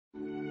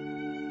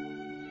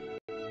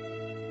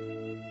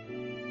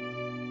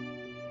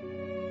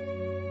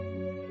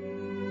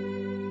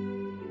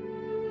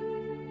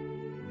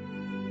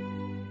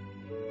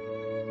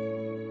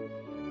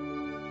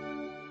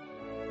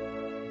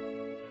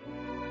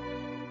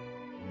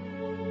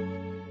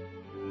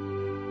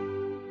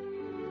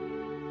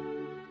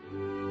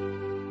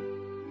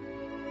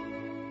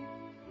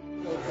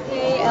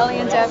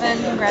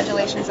Devon.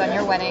 Congratulations on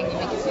your wedding. You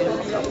make a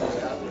beautiful couple.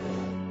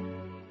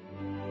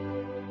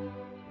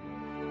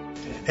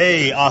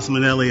 Hey, Awesome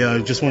and Ellie, I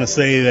just want to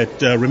say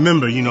that,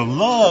 remember,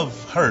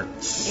 love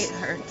hurts. It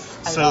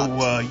hurts.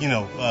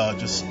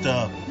 Just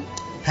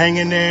hang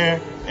in there,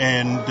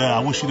 and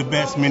I wish you the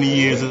best, many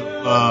years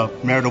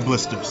of marital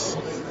blisters.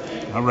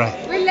 All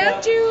right. We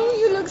loved you.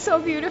 You look so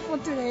beautiful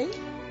today.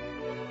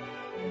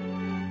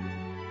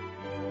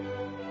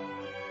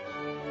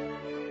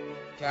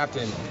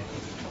 Captain,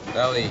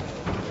 Ellie,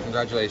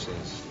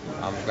 congratulations.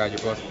 I'm glad you're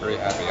both very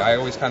happy. I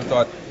always kind of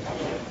thought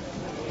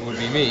it would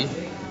be me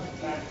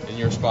in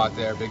your spot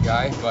there, big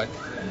guy, but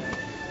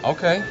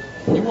okay,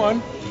 you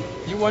won.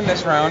 You won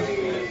this round.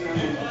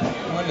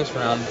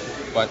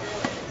 But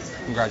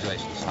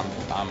congratulations.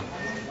 I'm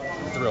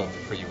thrilled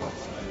for you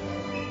both.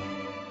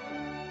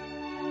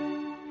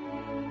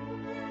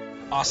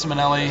 Awesome and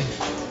Ellie,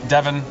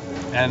 Devon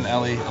and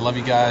Ellie, I love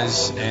you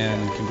guys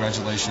and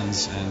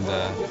congratulations, and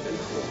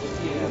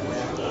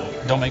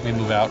don't make me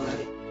move out.